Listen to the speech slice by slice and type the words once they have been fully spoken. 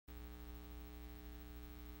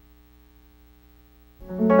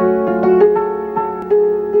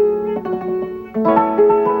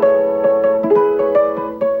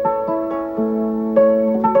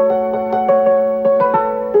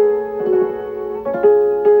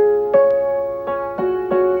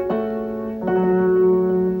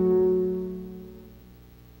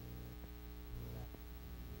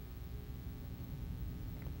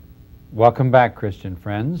Welcome back, Christian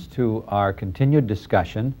friends, to our continued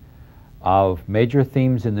discussion of major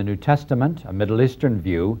themes in the New Testament, a Middle Eastern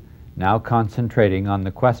view, now concentrating on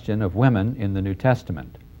the question of women in the New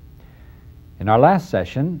Testament. In our last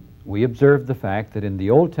session, we observed the fact that in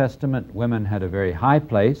the Old Testament, women had a very high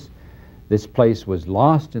place. This place was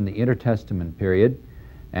lost in the intertestament period,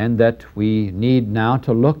 and that we need now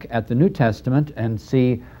to look at the New Testament and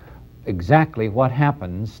see exactly what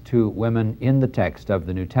happens to women in the text of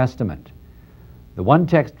the New Testament. The one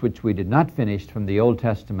text which we did not finish from the Old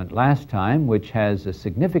Testament last time, which has a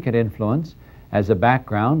significant influence as a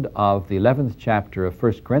background of the 11th chapter of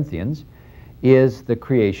 1 Corinthians, is the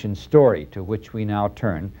creation story, to which we now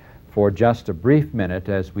turn for just a brief minute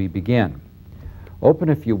as we begin. Open,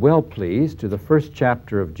 if you will, please, to the first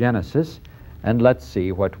chapter of Genesis, and let's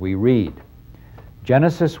see what we read.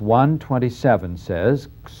 Genesis 1:27 says,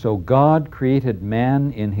 "So God created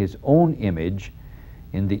man in his own image,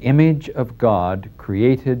 in the image of God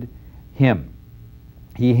created him.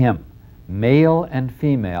 Him. Male and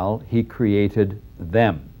female he created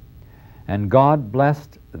them. And God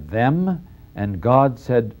blessed them, and God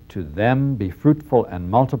said to them, Be fruitful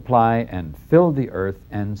and multiply, and fill the earth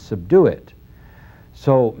and subdue it."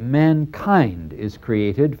 So mankind is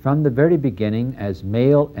created from the very beginning as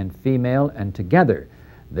male and female, and together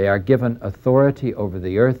they are given authority over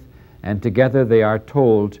the earth, and together they are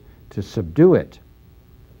told to subdue it.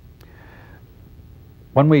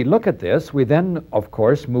 When we look at this, we then, of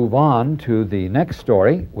course, move on to the next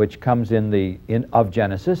story, which comes of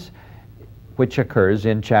Genesis, which occurs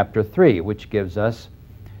in chapter 3, which gives us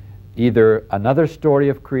either another story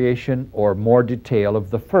of creation or more detail of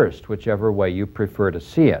the first, whichever way you prefer to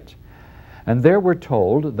see it. And there we're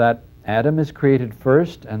told that Adam is created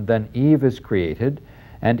first, and then Eve is created,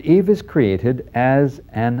 and Eve is created as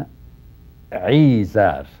an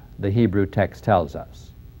Izar, the Hebrew text tells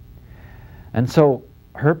us. And so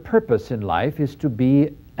her purpose in life is to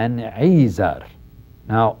be an Izar.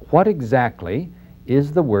 Now, what exactly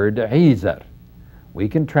is the word Izar? We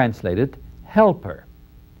can translate it helper.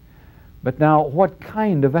 But now, what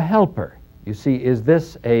kind of a helper? You see, is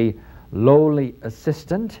this a lowly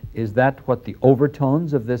assistant? Is that what the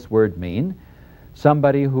overtones of this word mean?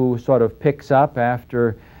 Somebody who sort of picks up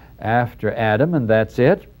after Adam and that's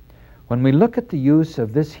it? When we look at the use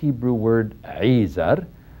of this Hebrew word Izar,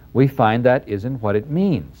 we find that isn't what it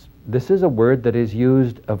means. This is a word that is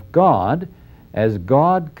used of God as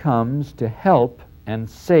God comes to help and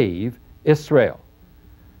save Israel.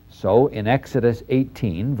 So in Exodus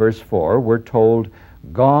 18, verse 4, we're told,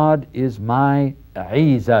 God is my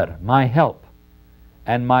Izar, my help,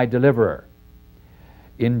 and my deliverer.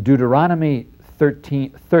 In Deuteronomy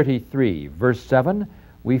 33, verse 7,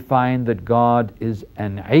 we find that God is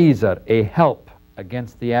an Izar, a help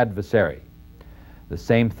against the adversary. The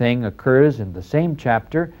same thing occurs in the same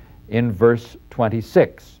chapter in verse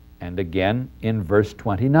 26, and again in verse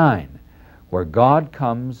 29. Where God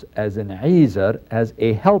comes as an Izar, as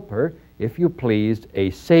a helper, if you pleased, a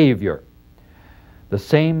savior. The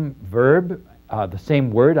same verb, the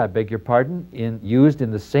same word, used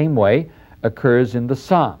in the same way, occurs in the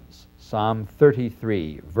Psalms. Psalm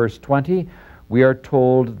 33, verse 20, we are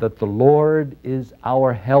told that the Lord is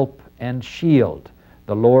our help and shield.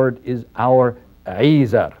 The Lord is our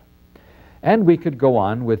Izar. And we could go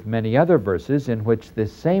on with many other verses in which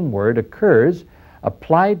this same word occurs,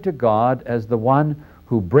 applied to God as the one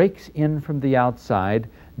who breaks in from the outside,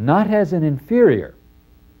 not as an inferior,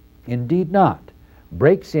 indeed not,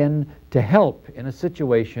 breaks in to help in a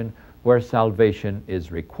situation where salvation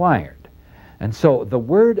is required. And so the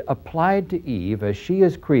word applied to Eve as she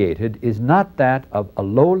is created is not that of a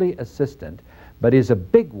lowly assistant, but is a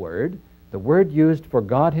big word, the word used for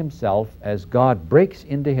God himself as God breaks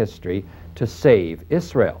into history to save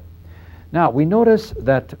Israel. Now, we notice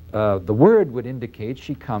that the word would indicate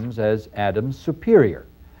she comes as Adam's superior.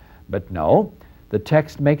 But no, the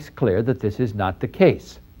text makes clear that this is not the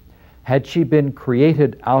case. Had she been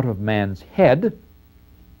created out of man's head,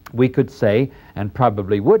 we could say, and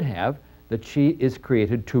probably would have, that she is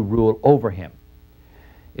created to rule over him.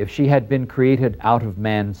 If she had been created out of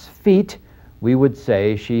man's feet, we would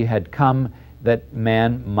say she had come that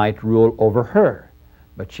man might rule over her.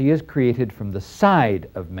 But she is created from the side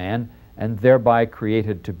of man, and thereby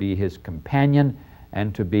created to be his companion,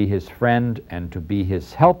 and to be his friend, and to be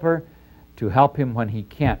his helper, to help him when he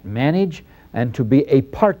can't manage, and to be a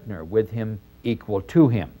partner with him, equal to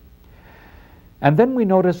him. And then we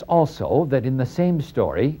notice also that in the same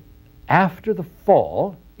story, after the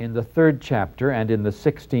fall, in the 3rd chapter and in the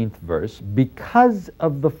 16th verse, because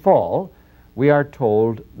of the fall, we are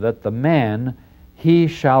told that the man, he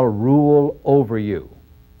shall rule over you.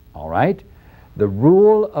 All right? The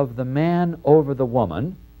rule of the man over the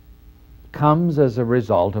woman comes as a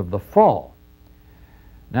result of the fall.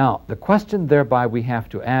 Now, the question thereby we have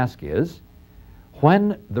to ask is,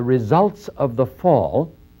 when the results of the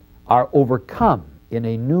fall are overcome in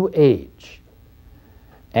a new age,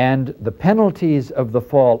 and the penalties of the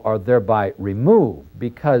fall are thereby removed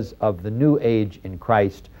because of the new age in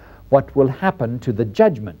Christ, what will happen to the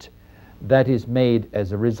judgment that is made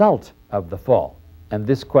as a result of the fall? And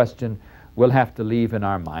this question we'll have to leave in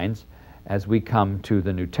our minds as we come to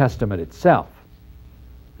the New Testament itself.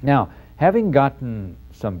 Now, having gotten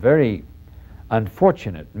some very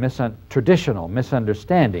unfortunate, traditional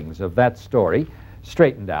misunderstandings of that story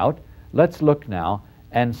straightened out, let's look now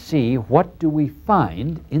and see what do we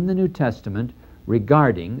find in the New Testament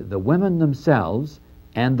regarding the women themselves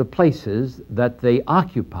and the places that they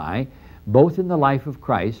occupy, both in the life of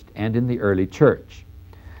Christ and in the early church.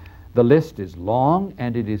 The list is long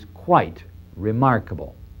and it is quite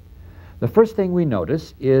remarkable. The first thing we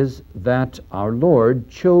notice is that our Lord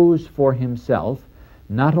chose for himself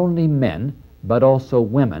not only men, but also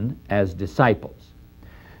women as disciples.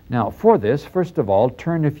 Now, for this, first of all,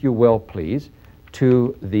 turn, if you will, please,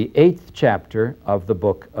 to the 8th chapter of the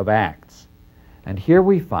book of Acts. And here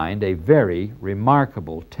we find a very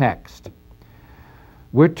remarkable text.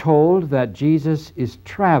 We're told that Jesus is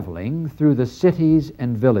traveling through the cities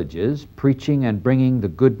and villages, preaching and bringing the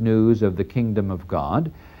good news of the kingdom of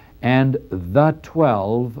God, and the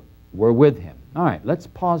 12 were with him. All right, let's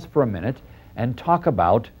pause for a minute and talk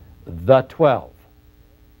about the 12.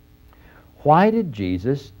 Why did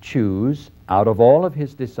Jesus choose, out of all of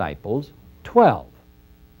his disciples, 12?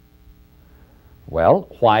 Well,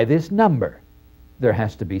 why this number? There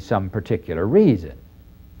has to be some particular reason.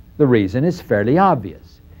 The reason is fairly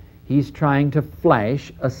obvious. He's trying to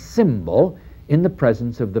flash a symbol in the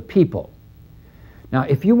presence of the people. Now,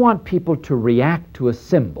 if you want people to react to a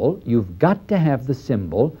symbol, you've got to have the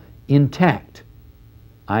symbol intact.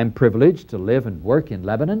 I'm privileged to live and work in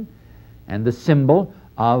Lebanon, and the symbol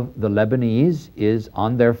of the Lebanese is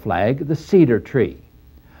on their flag the cedar tree.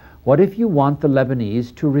 What if you want the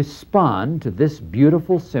Lebanese to respond to this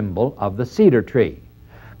beautiful symbol of the cedar tree?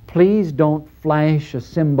 Please don't flash a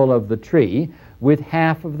symbol of the tree with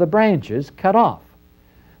half of the branches cut off.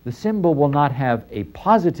 The symbol will not have a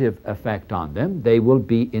positive effect on them. They will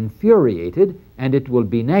be infuriated, and it will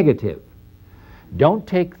be negative. Don't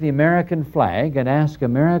take the American flag and ask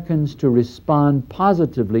Americans to respond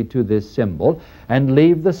positively to this symbol and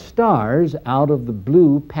leave the stars out of the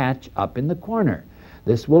blue patch up in the corner.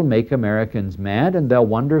 This will make Americans mad, and they'll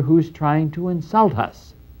wonder who's trying to insult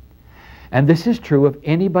us. And this is true of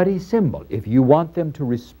anybody's symbol. If you want them to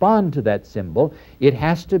respond to that symbol, it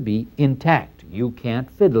has to be intact. You can't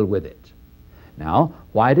fiddle with it. Now,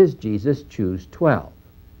 why does Jesus choose 12?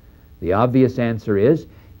 The obvious answer is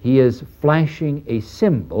he is flashing a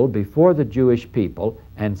symbol before the Jewish people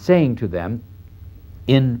and saying to them,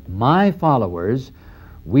 in my followers,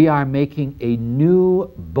 we are making a new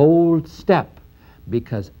bold step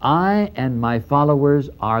because I and my followers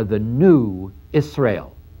are the new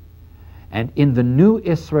Israel. And in the new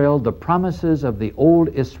Israel, the promises of the old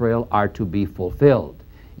Israel are to be fulfilled.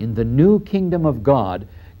 In the new kingdom of God,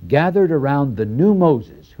 gathered around the new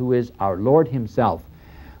Moses, who is our Lord himself,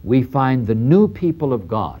 we find the new people of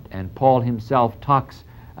God. And Paul himself talks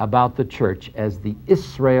about the church as the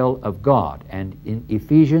Israel of God. And in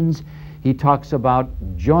Ephesians, he talks about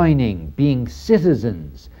joining, being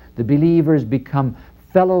citizens. The believers become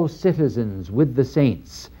fellow citizens with the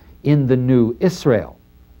saints in the new Israel.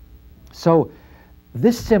 So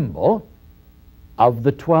this symbol of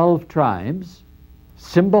the 12 tribes,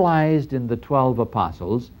 symbolized in the 12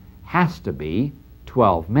 apostles, has to be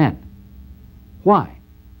 12 men. Why?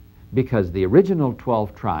 Because the original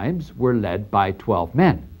 12 tribes were led by 12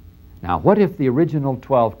 men. Now, what if the original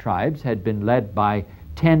 12 tribes had been led by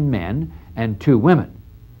 10 men and 2 women?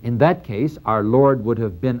 In that case, our Lord would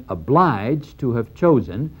have been obliged to have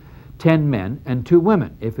chosen 10 men and 2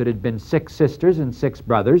 women. If it had been 6 sisters and 6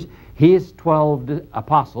 brothers, his 12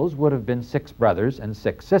 apostles would have been 6 brothers and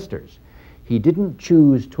 6 sisters. He didn't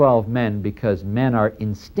choose 12 men because men are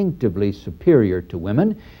instinctively superior to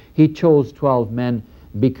women. He chose 12 men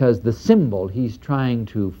because the symbol he's trying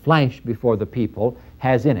to flash before the people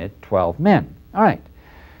has in it 12 men. All right.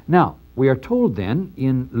 Now, we are told then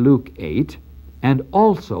in Luke 8, and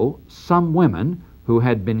also some women who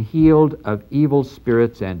had been healed of evil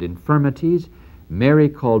spirits and infirmities, Mary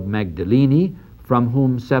called Magdalene, from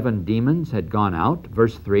whom 7 demons had gone out,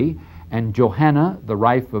 verse 3, and Johanna, the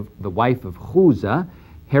wife of Chuza,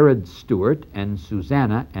 Herod's steward, and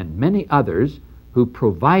Susanna, and many others who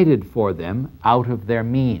provided for them out of their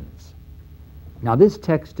means. Now, this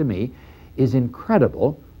text to me is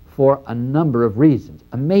incredible for a number of reasons.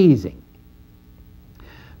 Amazing.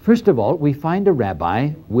 First of all, we find a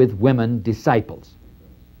rabbi with women disciples.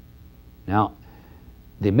 Now,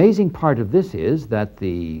 the amazing part of this is that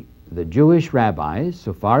the Jewish rabbis,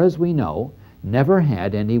 so far as we know, never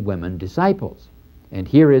had any women disciples. And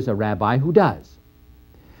here is a rabbi who does.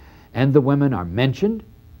 And the women are mentioned.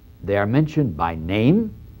 They are mentioned by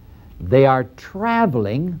name. They are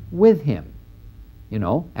traveling with him. You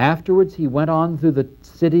know, afterwards he went on through the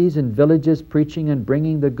cities and villages preaching and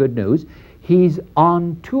bringing the good news. He's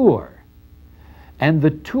on tour. And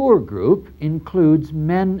the tour group includes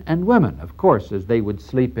men and women. Of course, as they would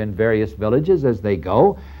sleep in various villages as they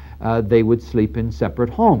go, they would sleep in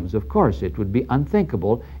separate homes. Of course, it would be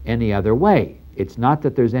unthinkable any other way. It's not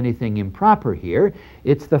that there's anything improper here.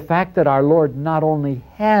 It's the fact that our Lord not only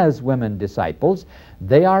has women disciples,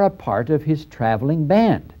 they are a part of his traveling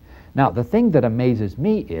band. Now, the thing that amazes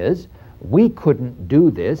me is we couldn't do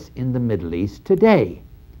this in the Middle East today.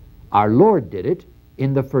 Our Lord did it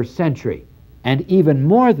in the first century. And even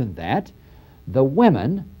more than that, the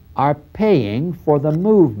women are paying for the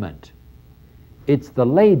movement. It's the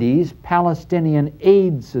Ladies' Palestinian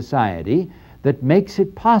Aid Society that makes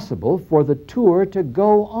it possible for the tour to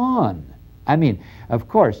go on. I mean, of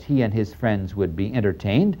course, he and his friends would be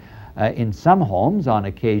entertained in some homes on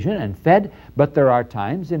occasion and fed, but there are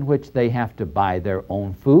times in which they have to buy their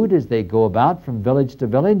own food as they go about from village to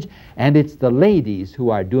village, and it's the ladies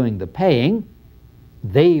who are doing the paying.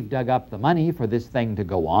 They've dug up the money for this thing to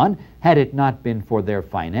go on. Had it not been for their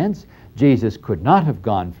finance, Jesus could not have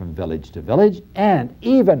gone from village to village, and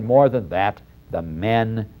even more than that, the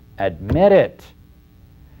men admit it.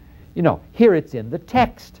 You know, here it's in the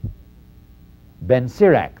text. Ben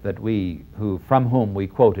Sirach, from whom we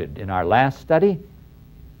quoted in our last study,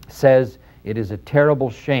 says it is a terrible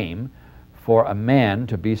shame for a man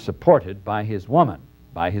to be supported by his woman,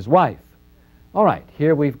 by his wife. All right,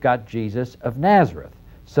 here we've got Jesus of Nazareth,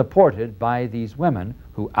 supported by these women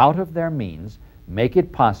who, out of their means, make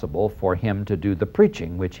it possible for him to do the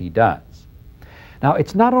preaching which he does. Now,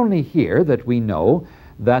 it's not only here that we know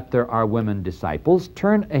that there are women disciples.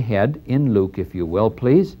 Turn ahead in Luke, if you will,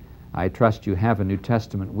 please. I trust you have a New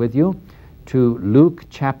Testament with you, to Luke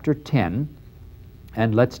chapter 10,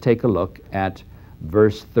 and let's take a look at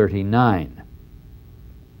verse 39.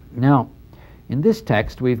 Now, in this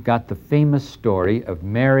text, we've got the famous story of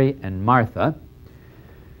Mary and Martha,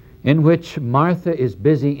 in which Martha is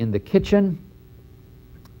busy in the kitchen,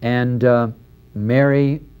 and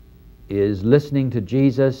Mary is listening to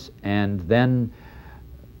Jesus, and then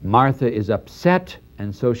Martha is upset,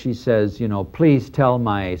 and so she says, you know, please tell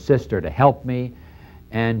my sister to help me.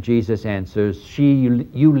 And Jesus answers,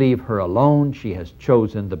 you leave her alone. She has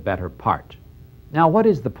chosen the better part. Now, what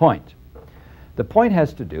is the point? The point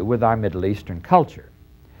has to do with our Middle Eastern culture,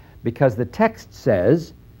 because the text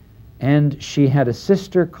says, and she had a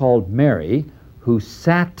sister called Mary who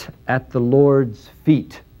sat at the Lord's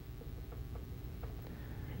feet.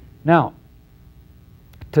 Now,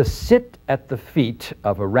 to sit at the feet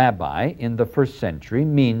of a rabbi in the first century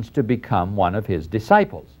means to become one of his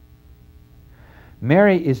disciples.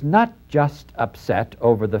 Mary is not just upset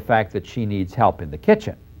over the fact that she needs help in the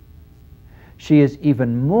kitchen. She is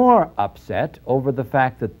even more upset over the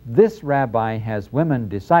fact that this rabbi has women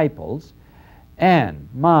disciples, and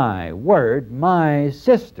my word, my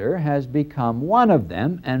sister has become one of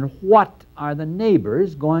them, and what are the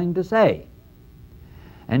neighbors going to say?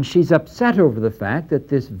 And she's upset over the fact that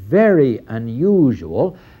this very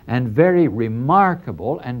unusual and very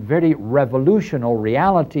remarkable and very revolutionary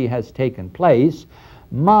reality has taken place.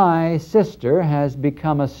 My sister has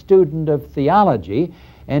become a student of theology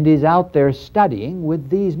and is out there studying with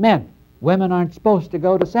these men. Women aren't supposed to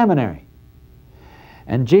go to seminary.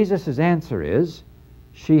 And Jesus' answer is,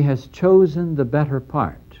 she has chosen the better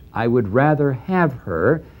part. I would rather have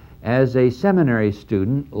her as a seminary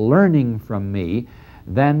student learning from me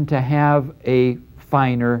than to have a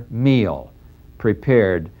finer meal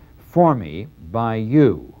prepared for me by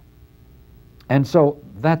you. And so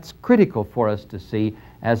that's critical for us to see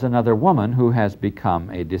as another woman who has become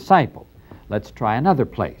a disciple. Let's try another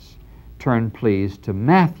place. Turn, please, to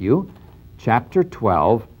Matthew chapter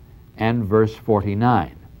 12 and verse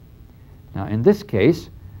 49. Now, in this case,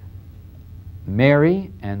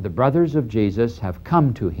 Mary and the brothers of Jesus have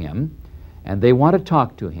come to him, and they want to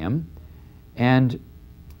talk to him, and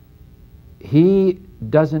he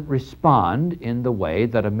doesn't respond in the way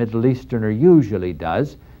that a Middle Easterner usually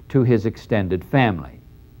does to his extended family.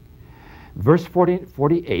 Verse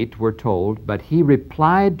 48, we're told, "But he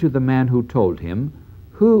replied to the man who told him,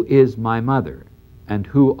 'Who is my mother, and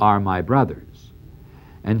who are my brothers?'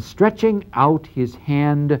 And stretching out his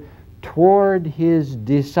hand toward his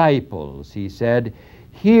disciples, he said,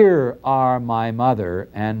 'Here are my mother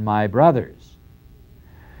and my brothers.'"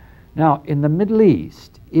 Now, in the Middle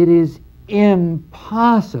East, it is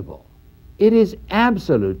impossible, it is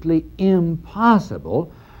absolutely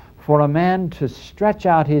impossible for a man to stretch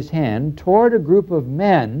out his hand toward a group of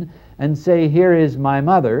men and say, "Here is my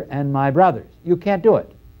mother and my brothers." You can't do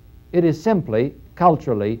it. It is simply,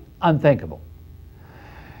 culturally, unthinkable.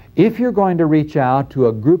 If you're going to reach out to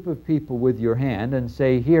a group of people with your hand and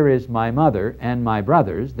say, "Here is my mother and my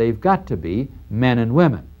brothers," they've got to be men and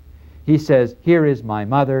women. He says, "Here is my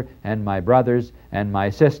mother and my brothers and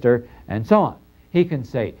my sister," and so on. He can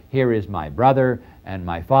say, "Here is my brother and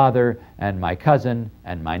my father and my cousin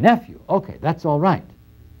and my nephew." Okay, that's all right.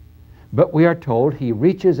 But we are told he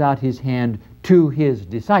reaches out his hand to his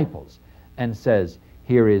disciples and says,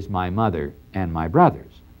 "Here is my mother and my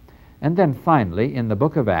brothers." And then finally, in the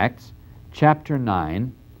book of Acts, chapter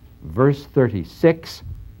 9, verse 36,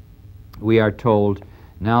 we are told,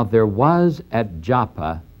 "Now there was at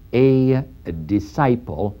Joppa a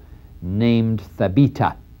disciple named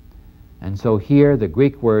Tabitha." And so here the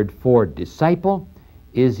Greek word for disciple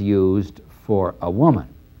is used for a woman.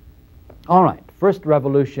 All right, first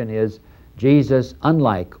revolution is Jesus,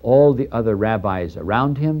 unlike all the other rabbis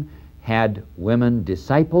around him, had women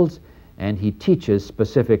disciples, and he teaches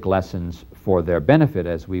specific lessons for their benefit,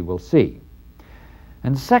 as we will see.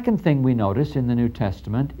 And the second thing we notice in the New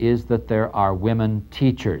Testament is that there are women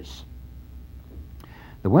teachers.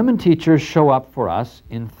 The women teachers show up for us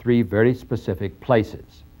in three very specific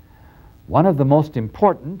places. One of the most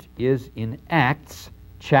important is in Acts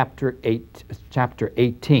chapter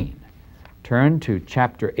 18. Turn to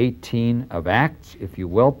chapter 18 of Acts, if you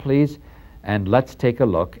will, please, and let's take a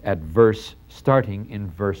look at starting in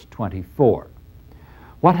verse 24.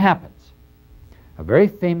 What happens? A very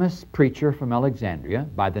famous preacher from Alexandria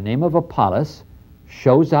by the name of Apollos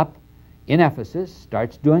shows up in Ephesus,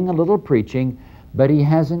 starts doing a little preaching, but he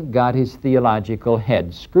hasn't got his theological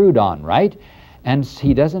head screwed on right, and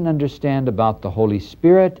he doesn't understand about the Holy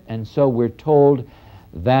Spirit, and so we're told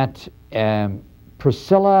that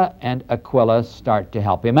Priscilla and Aquila start to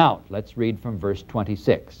help him out. Let's read from verse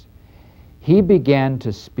 26. "He began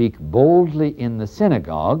to speak boldly in the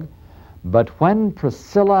synagogue, but when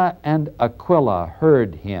Priscilla and Aquila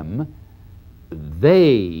heard him,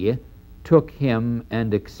 they took him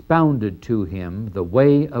and expounded to him the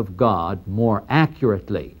way of God more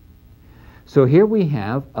accurately." So here we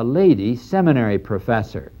have a lady seminary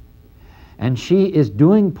professor, and she is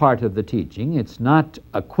doing part of the teaching. It's not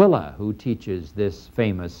Aquila who teaches this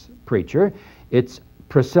famous preacher, it's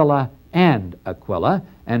Priscilla and Aquila,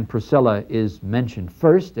 and Priscilla is mentioned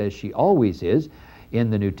first, as she always is in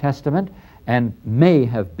the New Testament, and may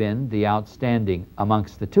have been the outstanding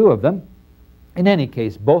amongst the two of them. In any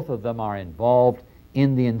case, both of them are involved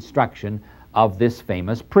in the instruction of this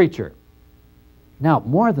famous preacher. Now,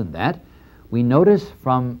 more than that, we notice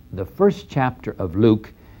from the first chapter of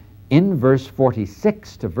Luke, in verse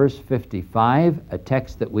 46 to verse 55, a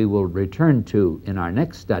text that we will return to in our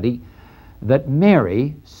next study, that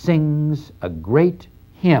Mary sings a great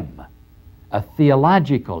hymn, a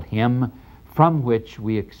theological hymn from which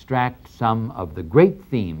we extract some of the great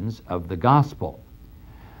themes of the gospel.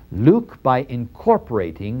 Luke, by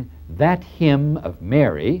incorporating that hymn of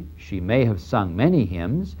Mary, she may have sung many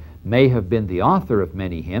hymns, may have been the author of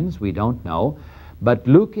many hymns, we don't know, but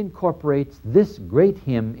Luke incorporates this great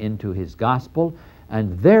hymn into his gospel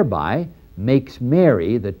and thereby makes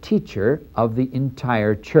Mary the teacher of the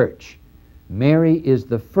entire church. Mary is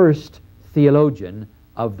the first theologian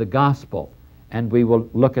of the gospel, and we will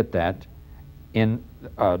look at that in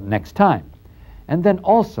next time. And then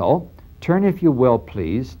also, turn, if you will,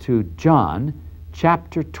 please, to John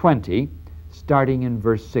chapter 20, starting in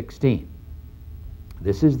verse 16.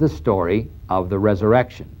 This is the story of the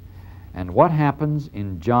resurrection. And what happens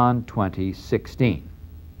in John 20:16?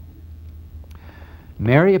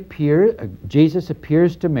 Jesus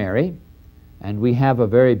appears to Mary, and we have a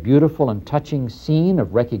very beautiful and touching scene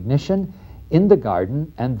of recognition in the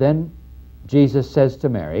garden, and then Jesus says to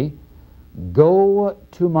Mary, "Go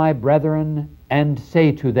to my brethren and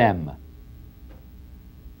say to them."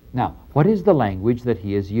 Now, what is the language that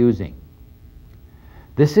he is using?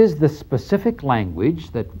 This is the specific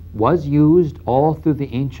language that was used all through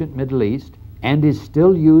the ancient Middle East and is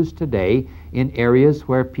still used today in areas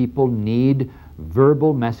where people need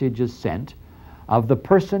verbal messages sent, of the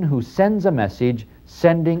person who sends a message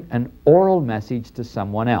sending an oral message to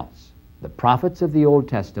someone else. The prophets of the Old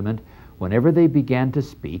Testament, whenever they began to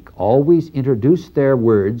speak, always introduced their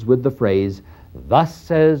words with the phrase, "Thus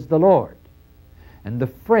says the Lord." And the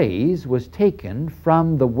phrase was taken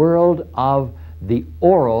from the world of the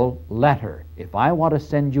oral letter. If I want to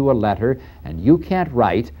send you a letter and you can't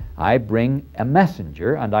write, I bring a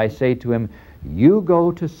messenger and I say to him, "You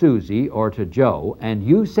go to Susie or to Joe and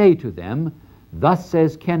you say to them, 'Thus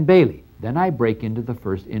says Ken Bailey.'" Then I break into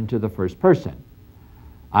the first person.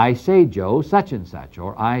 I say Joe such and such,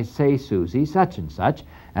 or I say Susie such and such,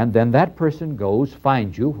 and then that person goes,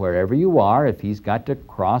 finds you wherever you are. If he's got to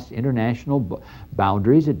cross international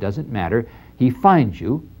boundaries, it doesn't matter. He finds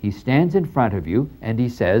you, he stands in front of you, and he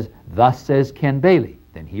says, "Thus says Ken Bailey."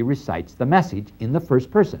 Then he recites the message in the first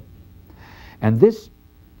person. And this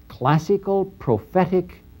classical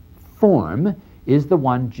prophetic form is the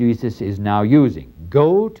one Jesus is now using.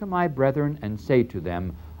 "Go to my brethren and say to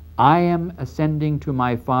them, I am ascending to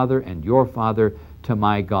my Father and your Father, to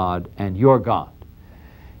my God and your God."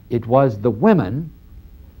 It was the women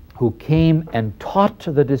who came and taught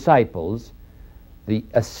to the disciples the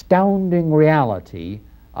astounding reality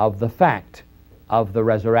of the fact of the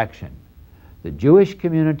resurrection. The Jewish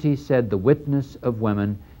community said the witness of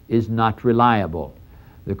women is not reliable.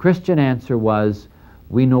 The Christian answer was,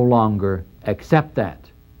 we no longer accept that.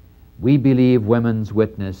 We believe women's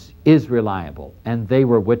witness is reliable, and they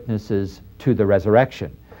were witnesses to the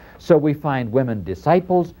resurrection. So we find women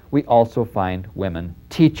disciples, we also find women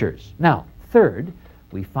teachers. Now, third,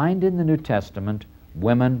 we find in the New Testament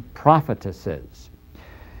women prophetesses.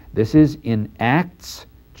 This is in Acts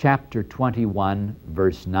chapter 21,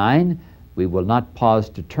 verse 9. We will not pause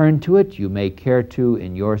to turn to it. You may care to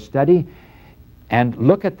in your study. And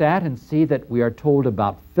look at that and see that we are told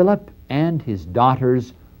about Philip and his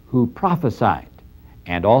daughters who prophesied.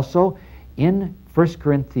 And also in 1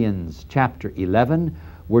 Corinthians chapter 11,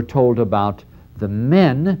 we're told about the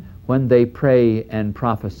men when they pray and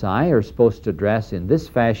prophesy are supposed to dress in this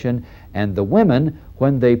fashion, and the women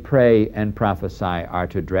when they pray and prophesy are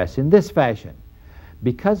to dress in this fashion.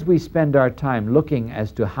 Because we spend our time looking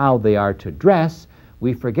as to how they are to dress,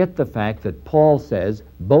 we forget the fact that Paul says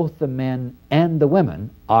both the men and the women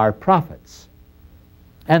are prophets,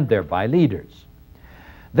 and thereby leaders.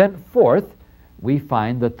 Then fourth, we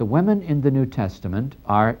find that the women in the New Testament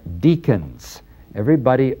are deacons.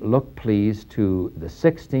 Everybody look please to the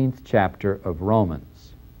 16th chapter of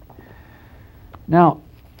Romans. Now,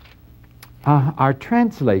 our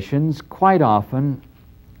translations quite often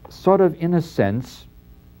sort of in a sense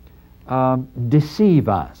deceive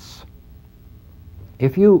us.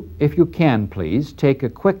 If you can please take a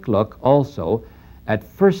quick look also at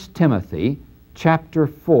 1 Timothy chapter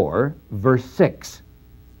 4 verse 6.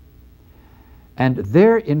 And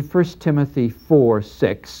there in 1 Timothy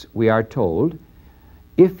 4:6 we are told,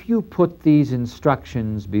 "If you put these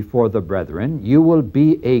instructions before the brethren, you will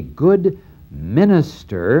be a good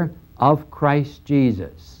minister of Christ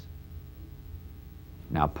Jesus."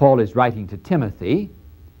 Now Paul is writing to Timothy.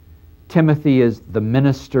 Timothy is the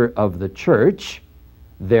minister of the church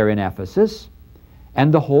there in Ephesus,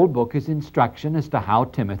 and the whole book is instruction as to how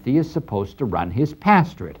Timothy is supposed to run his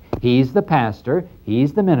pastorate. He's the pastor,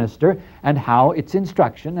 he's the minister, and how it's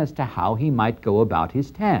instruction as to how he might go about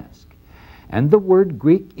his task. And the word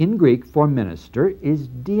in Greek for minister is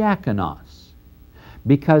diakonos,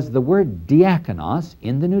 because the word diakonos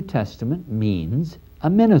in the New Testament means a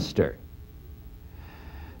minister.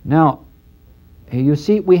 Now, you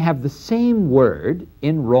see, we have the same word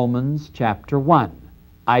in Romans chapter 1.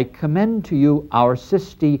 "I commend to you our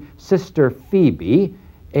sister Phoebe,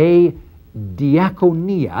 a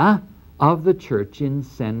diaconia of the church in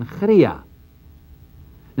Cenchrea."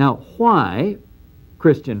 Now, why,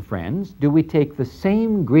 Christian friends, do we take the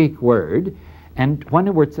same Greek word, and when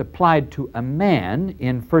it's applied to a man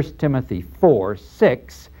in 1 Timothy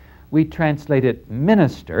 4:6, we translate it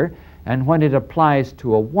minister, and when it applies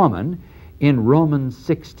to a woman in Romans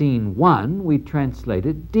 16:1, we translate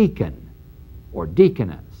it deacon or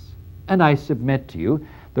deaconess? And I submit to you,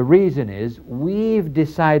 the reason is we've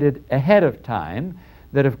decided ahead of time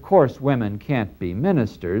that of course women can't be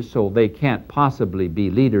ministers, so they can't possibly be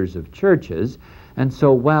leaders of churches. And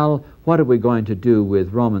so, well, what are we going to do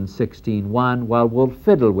with Romans 16:1? Well, we'll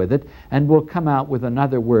fiddle with it, and we'll come out with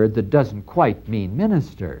another word that doesn't quite mean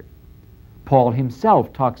minister. Paul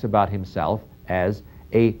himself talks about himself as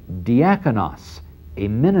a diakonos, a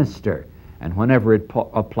minister. And whenever it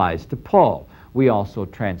applies to Paul, we also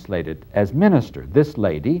translate it as minister. This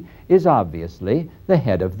lady is obviously the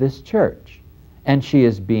head of this church, and she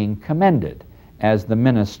is being commended as the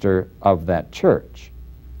minister of that church.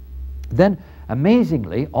 Then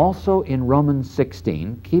Amazingly, also in Romans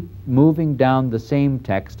 16, keep moving down the same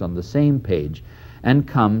text on the same page and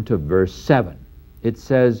come to verse 7. It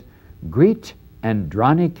says, "Greet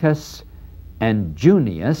Andronicus and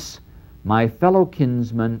Junius, my fellow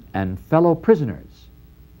kinsmen and fellow prisoners."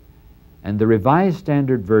 And the Revised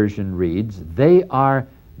Standard Version reads, "They are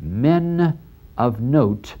men of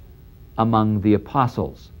note among the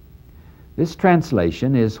apostles." This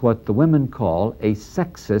translation is what the women call a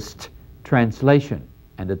sexist translation,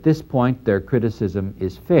 and at this point their criticism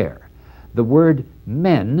is fair. The word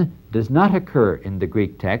men does not occur in the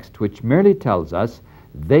Greek text, which merely tells us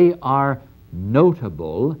they are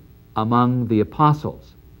notable among the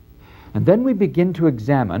apostles. And then we begin to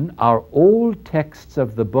examine our old texts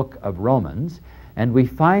of the book of Romans, and we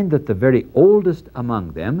find that the very oldest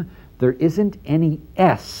among them, there isn't any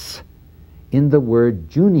S in the word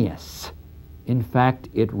Junius. In fact,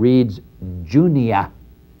 it reads Junia.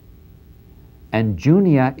 And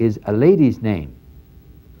Junia is a lady's name.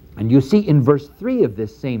 And you see in verse 3 of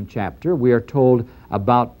this same chapter, we are told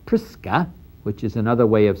about Prisca, which is another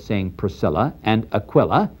way of saying Priscilla, and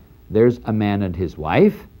Aquila. There's a man and his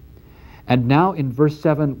wife. And now in verse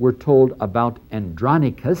 7, we're told about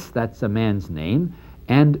Andronicus, that's a man's name,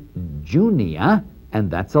 and Junia, and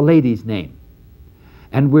that's a lady's name.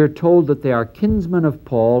 And we're told that they are kinsmen of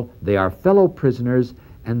Paul, they are fellow prisoners,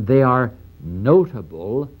 and they are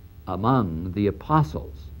notable among the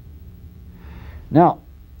apostles. Now,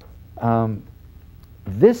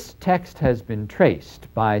 this text has been traced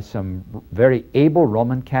by some very able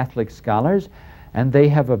Roman Catholic scholars, and they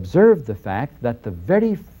have observed the fact that the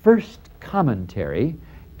very first commentary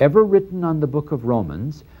ever written on the book of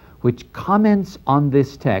Romans, which comments on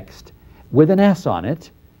this text with an S on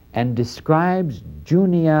it and describes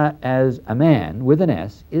Junia as a man with an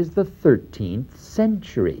S, is the 13th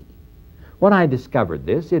century. When I discovered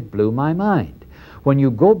this, it blew my mind. When you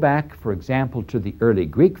go back, for example, to the early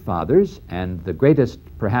Greek fathers, and the greatest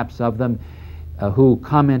perhaps of them who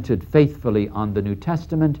commented faithfully on the New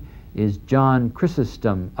Testament is John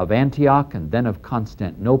Chrysostom of Antioch and then of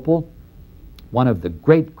Constantinople, one of the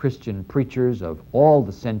great Christian preachers of all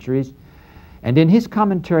the centuries. And in his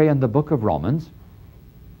commentary on the book of Romans,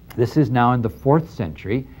 this is now in the 4th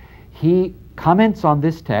century, he comments on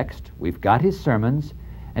this text. We've got his sermons,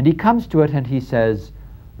 and he comes to it and he says,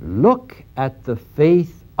 "Look at the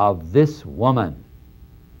faith of this woman,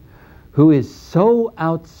 who is so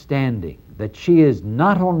outstanding that she is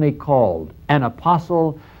not only called an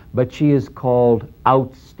apostle, but she is called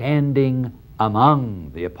outstanding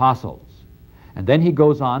among the apostles." And then he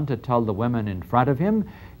goes on to tell the women in front of him,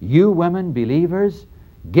 "You women believers,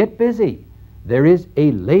 get busy. There is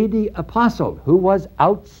a lady apostle who was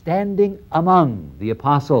outstanding among the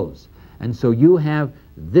apostles. And so you have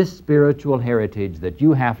this spiritual heritage that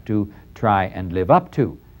you have to try and live up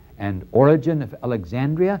to." And Origen of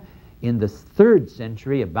Alexandria in the 3rd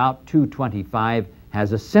century, about 225,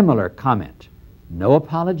 has a similar comment. No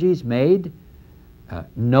apologies made,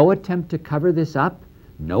 no attempt to cover this up,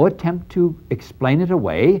 no attempt to explain it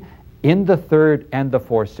away. In the 3rd and the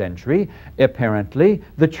 4th century, apparently,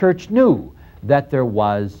 the church knew that there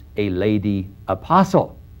was a lady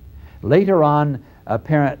apostle. Later on,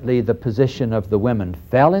 apparently the position of the women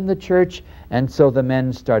fell in the church, and so the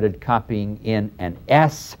men started copying in an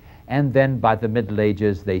S, and then by the Middle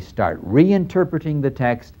Ages they start reinterpreting the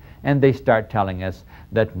text, and they start telling us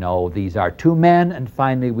that no, these are 2 men, and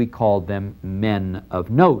finally we called them men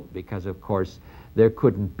of note, because of course there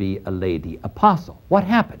couldn't be a lady apostle. What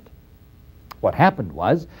happened? What happened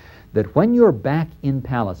was that when you're back in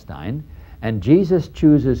Palestine, and Jesus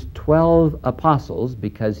chooses 12 apostles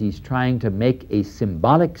because he's trying to make a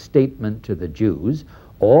symbolic statement to the Jews,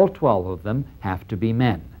 all 12 of them have to be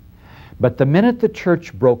men. But the minute the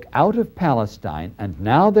church broke out of Palestine, and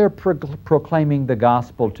now they're proclaiming the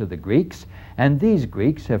gospel to the Greeks, and these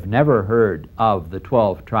Greeks have never heard of the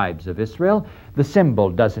 12 tribes of Israel, the symbol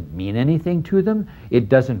doesn't mean anything to them. It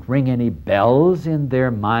doesn't ring any bells in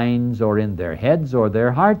their minds or in their heads or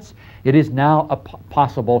their hearts. It is now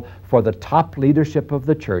possible for the top leadership of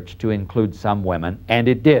the church to include some women, and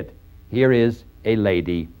it did. Here is a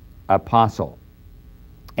lady apostle.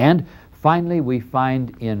 And finally, we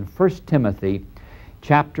find in 1 Timothy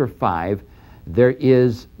chapter 5,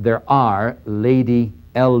 there are lady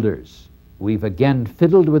elders. We've again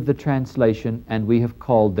fiddled with the translation, and we have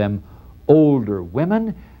called them older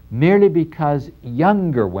women, merely because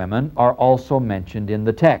younger women are also mentioned in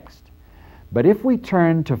the text. But if we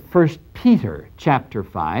turn to 1 Peter chapter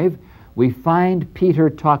 5, we find Peter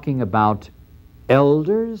talking about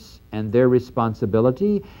elders and their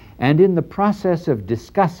responsibility, and in the process of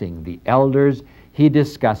discussing the elders, he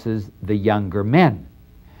discusses the younger men.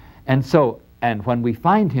 And when we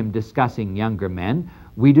find him discussing younger men,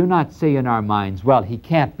 we do not say in our minds, well, he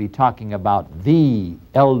can't be talking about the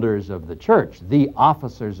elders of the church, the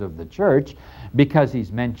officers of the church, because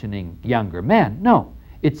he's mentioning younger men. No,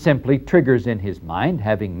 it simply triggers in his mind,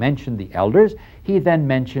 having mentioned the elders, he then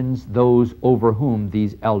mentions those over whom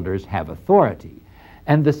these elders have authority.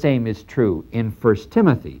 And the same is true in 1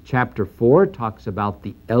 Timothy. Chapter 4 talks about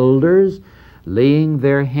the elders laying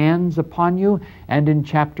their hands upon you, and in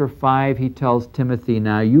chapter 5 he tells Timothy,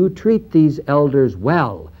 now you treat these elders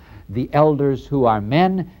well, the elders who are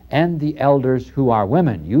men and the elders who are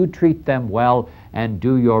women. You treat them well and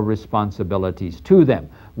do your responsibilities to them.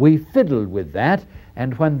 We fiddled with that,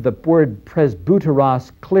 and when the word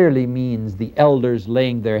presbyteros clearly means the elders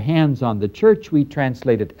laying their hands on the church, we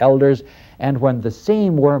translate it elders, and when the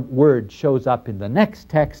same word shows up in the next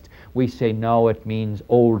text, we say no, it means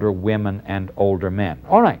older women and older men.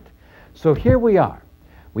 All right, so here we are.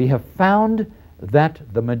 We have found that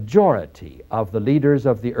the majority of the leaders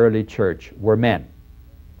of the early church were men.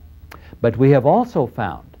 But we have also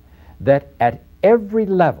found that at every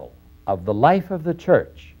level of the life of the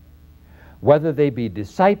church, whether they be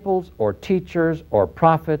disciples or teachers or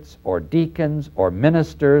prophets or deacons or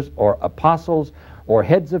ministers or apostles or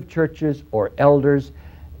heads of churches or elders,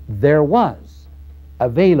 there was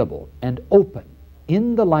available and open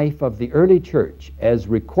in the life of the early church, as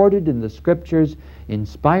recorded in the scriptures,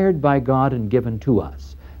 inspired by God and given to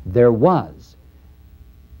us, there was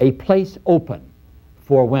a place open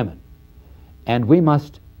for women. And we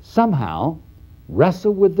must somehow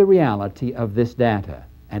wrestle with the reality of this data.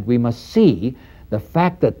 And we must see the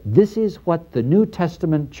fact that this is what the New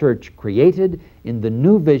Testament church created in the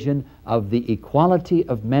new vision of the equality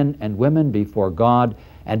of men and women before God,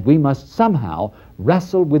 and we must somehow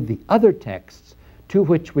wrestle with the other texts to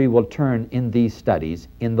which we will turn in these studies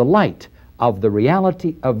in the light of the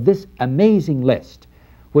reality of this amazing list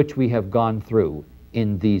which we have gone through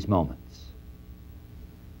in these moments.